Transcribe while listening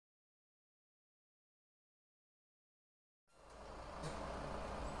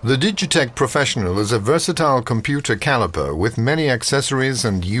The Digitech Professional is a versatile computer caliper with many accessories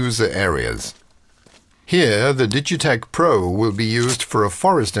and user areas. Here, the Digitech Pro will be used for a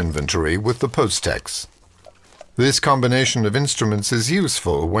forest inventory with the PosTex. This combination of instruments is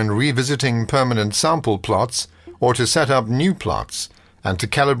useful when revisiting permanent sample plots or to set up new plots and to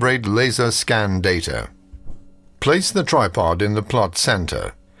calibrate laser scan data. Place the tripod in the plot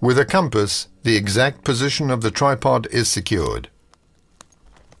center. With a compass, the exact position of the tripod is secured.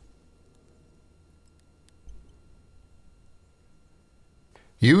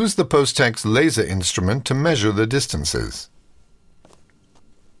 Use the PosTex laser instrument to measure the distances.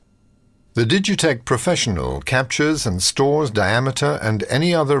 The Digitech Professional captures and stores diameter and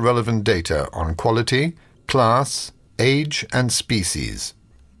any other relevant data on quality, class, age and species.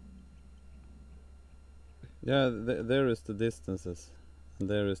 Yeah, there is the distances, and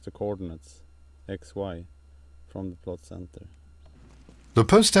there is the coordinates, x, y, from the plot center. The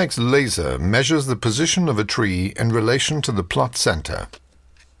PosTex laser measures the position of a tree in relation to the plot center.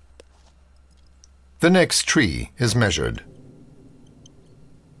 The next tree is measured.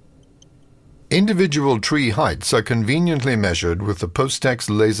 Individual tree heights are conveniently measured with the PosTex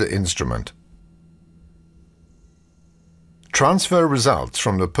laser instrument. Transfer results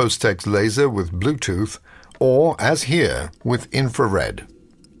from the PosTex laser with Bluetooth or, as here, with infrared.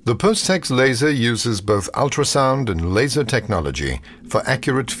 The PosTex laser uses both ultrasound and laser technology for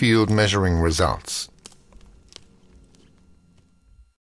accurate field measuring results.